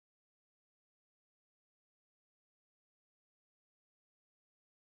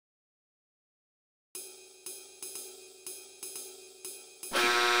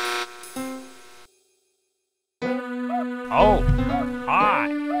Oh, hi.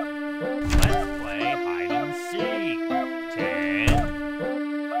 Let's play hide and seek. 10,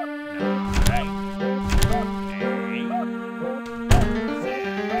 9,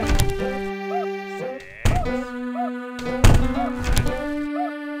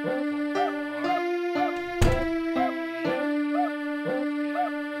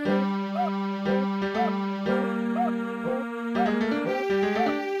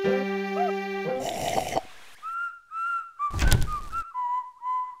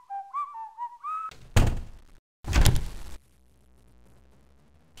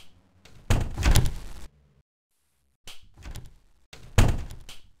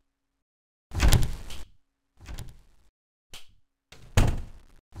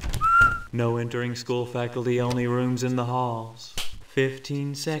 No entering school, faculty only, rooms in the halls.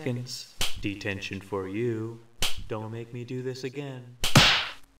 15 seconds. Detention for you. Don't make me do this again.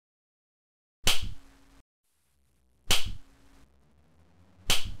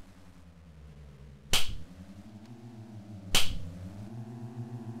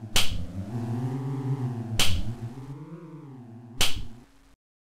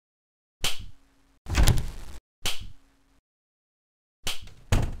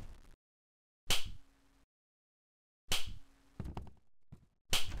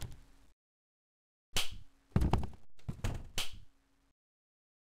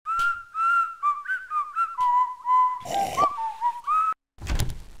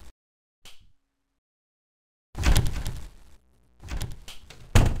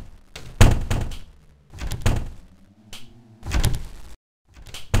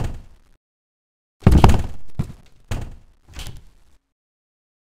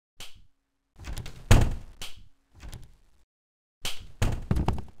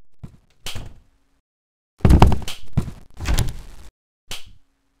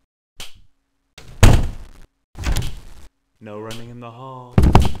 No running in the hall.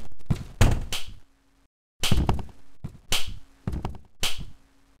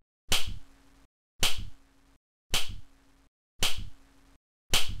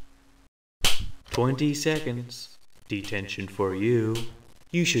 "20 seconds. Detention for you.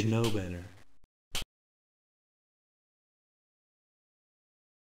 You should know better."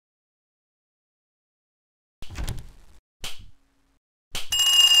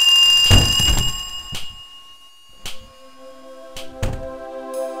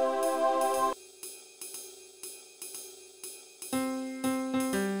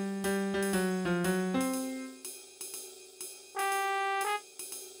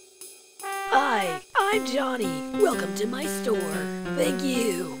 Hi, I'm Johnny. Welcome to my store. Thank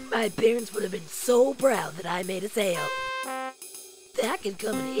you. My parents would have been so proud that I made a sale. That could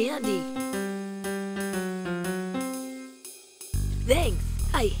come in handy. Thanks.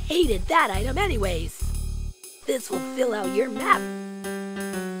 I hated that item anyways. This will fill out your map.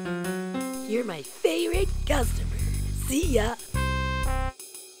 You're my favorite customer. See ya.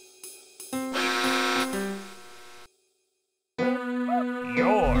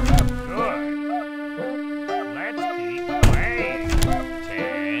 You're good. Let's keep playing.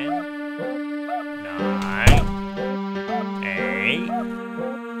 10, 9, 8,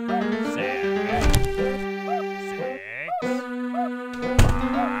 7, 6,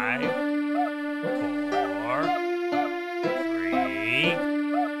 5, 4, 3,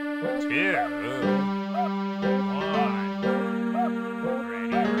 2, 1.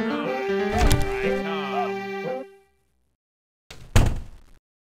 Ready or not, here I come.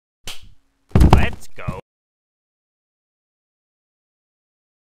 Let's go.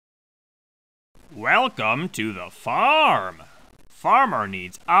 Welcome to the farm. Farmer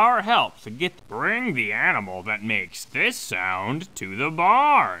needs our help to bring the animal that makes this sound to the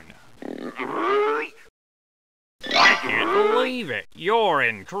barn. I can't believe it. You're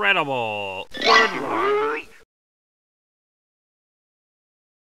incredible. Good one.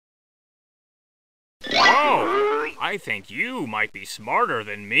 Whoa, I think you might be smarter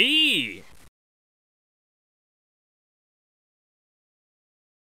than me.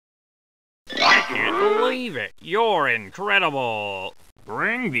 I can't believe it. You're incredible.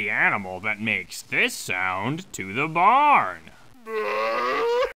 Bring the animal that makes this sound to the barn.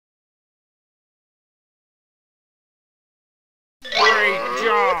 Great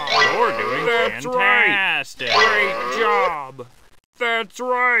job. You're doing fantastic. Great job. That's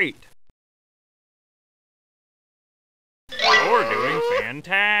right. You're doing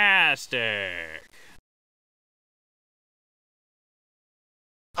fantastic.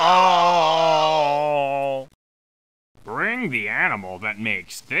 Oh! Bring the animal that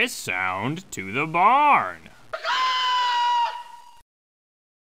makes this sound to the barn.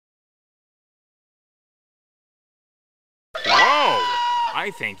 I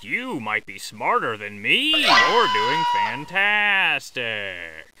think you might be smarter than me. You're doing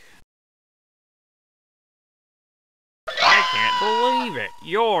fantastic. I can't believe it.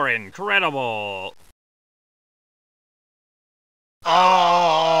 You're incredible.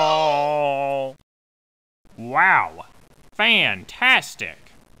 Oh! Wow.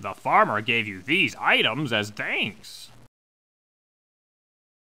 Fantastic. The farmer gave you these items as thanks.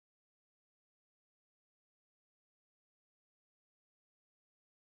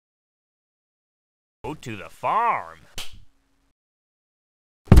 Go to the farm.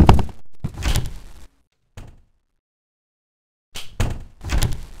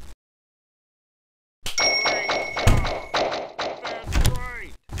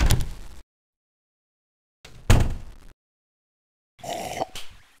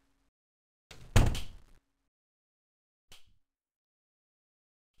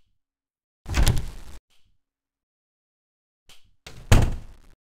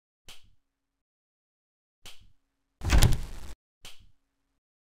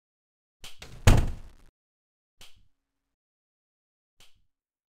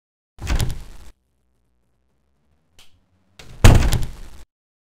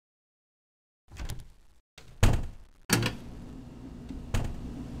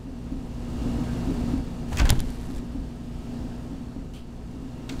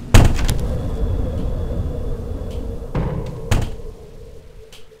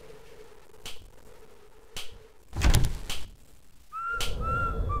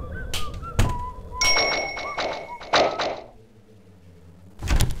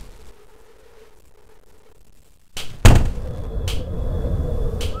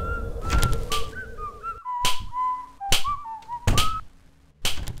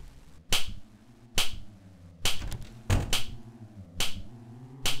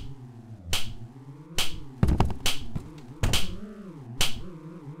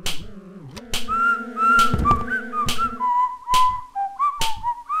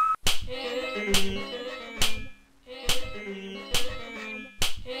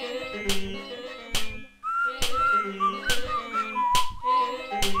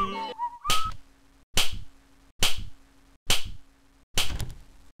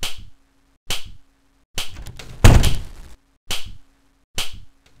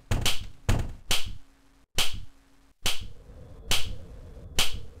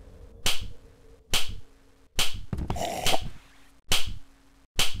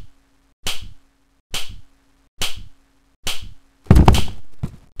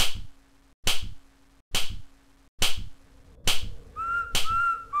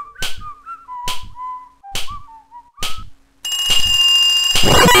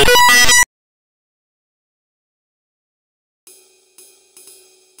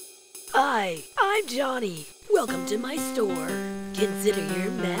 Hi, I'm Johnny. Welcome to my store. Consider your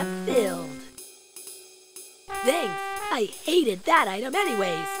map filled. Thanks. I hated that item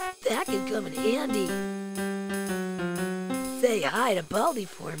anyways. That could come in handy. Say hi to Baldi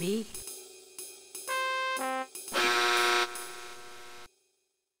for me.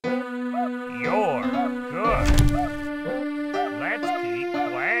 You're good. Let's keep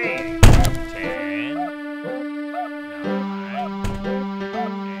playing. 10, 9,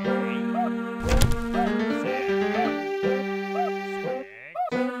 8, 7, 6,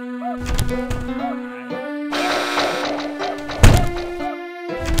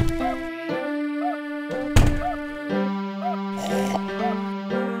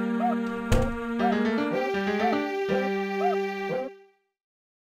 5,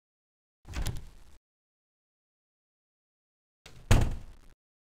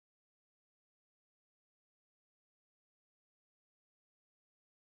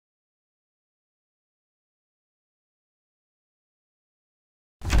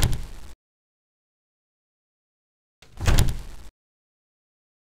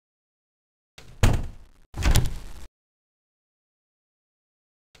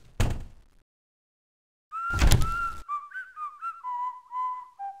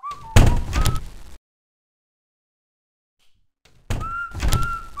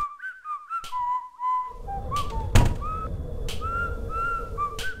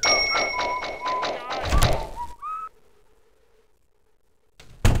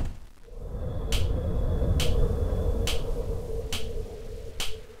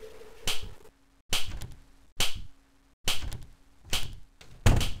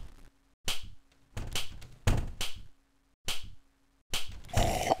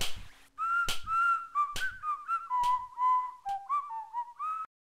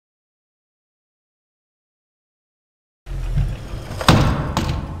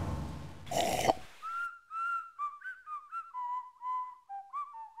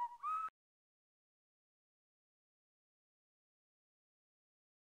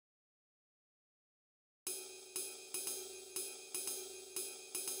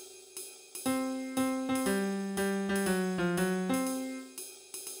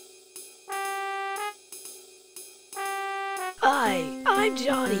 I'm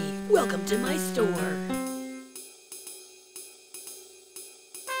Johnny. Welcome to my store.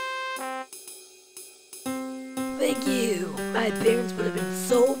 Thank you. My parents would have been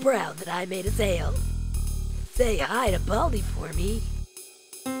so proud that I made a sale. Say hi to Baldi for me.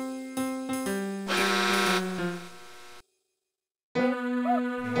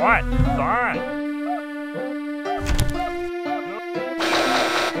 What fun!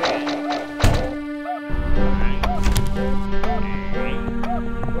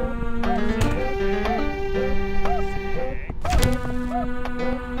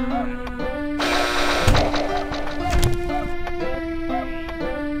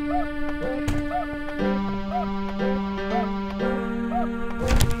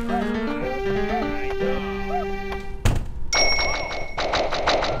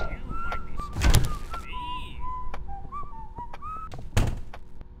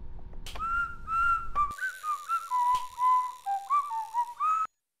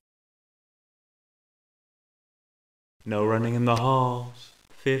 No running in the halls.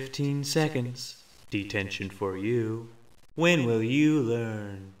 15 seconds. Detention for you. When will you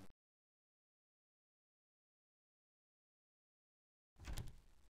learn?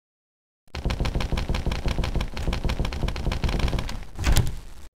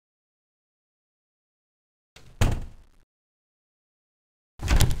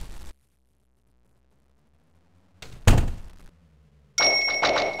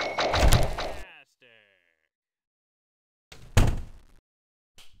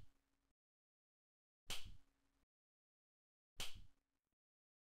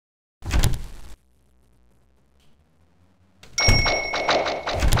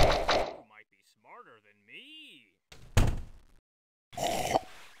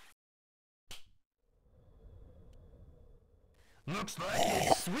 Looks like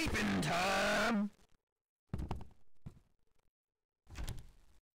it's sweeping time.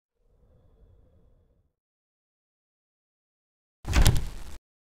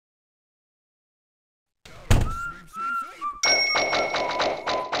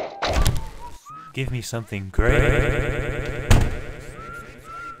 Give me something great.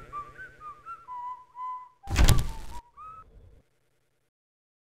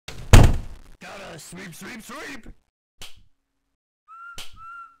 Gotta sweep, sweep, sweep.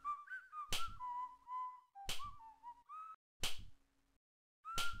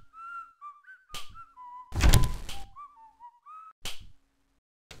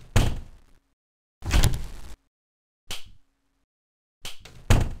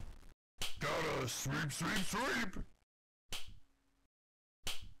 Gotta sweep, sweep, sweep.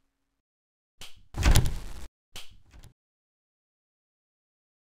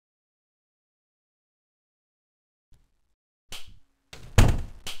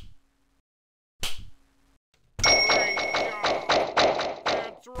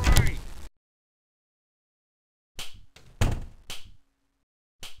 That's right!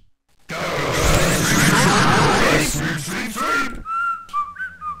 Gotta sweep, sweep, sweep.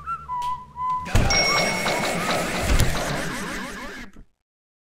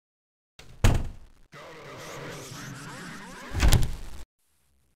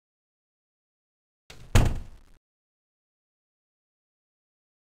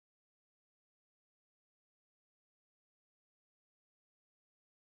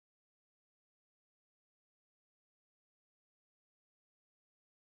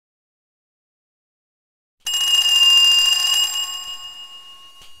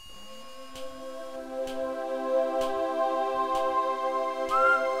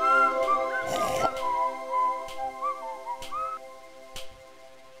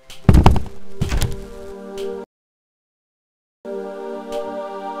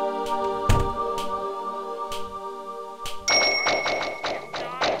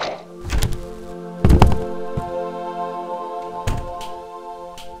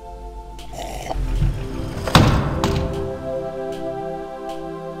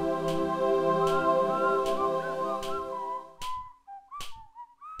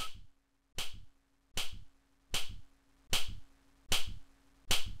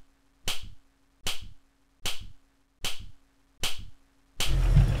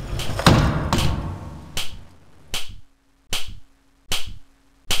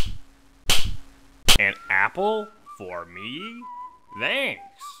 An apple for me? Thanks.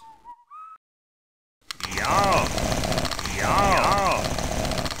 Yum. Yum.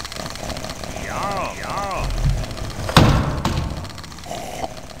 Yum. Yum.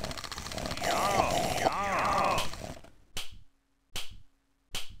 Yum. Yum.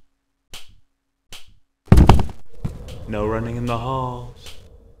 No running in the halls.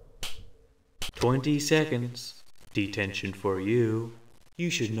 20 seconds. Detention for you. You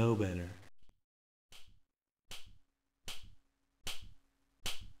should know better.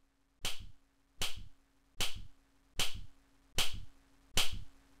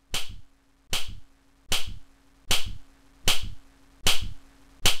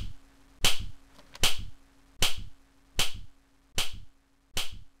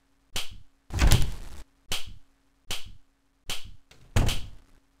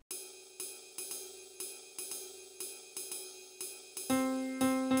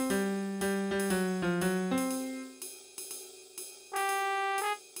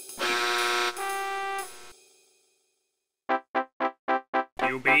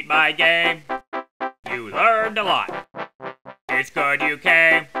 You beat my game. You learned a lot. It's good you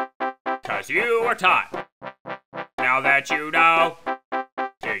came, 'cause you were taught. Now that you know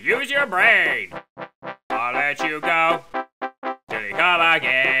to use your brain, I'll let you go till you come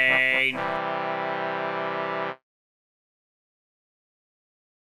again.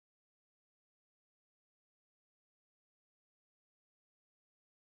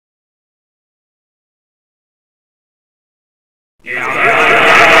 It's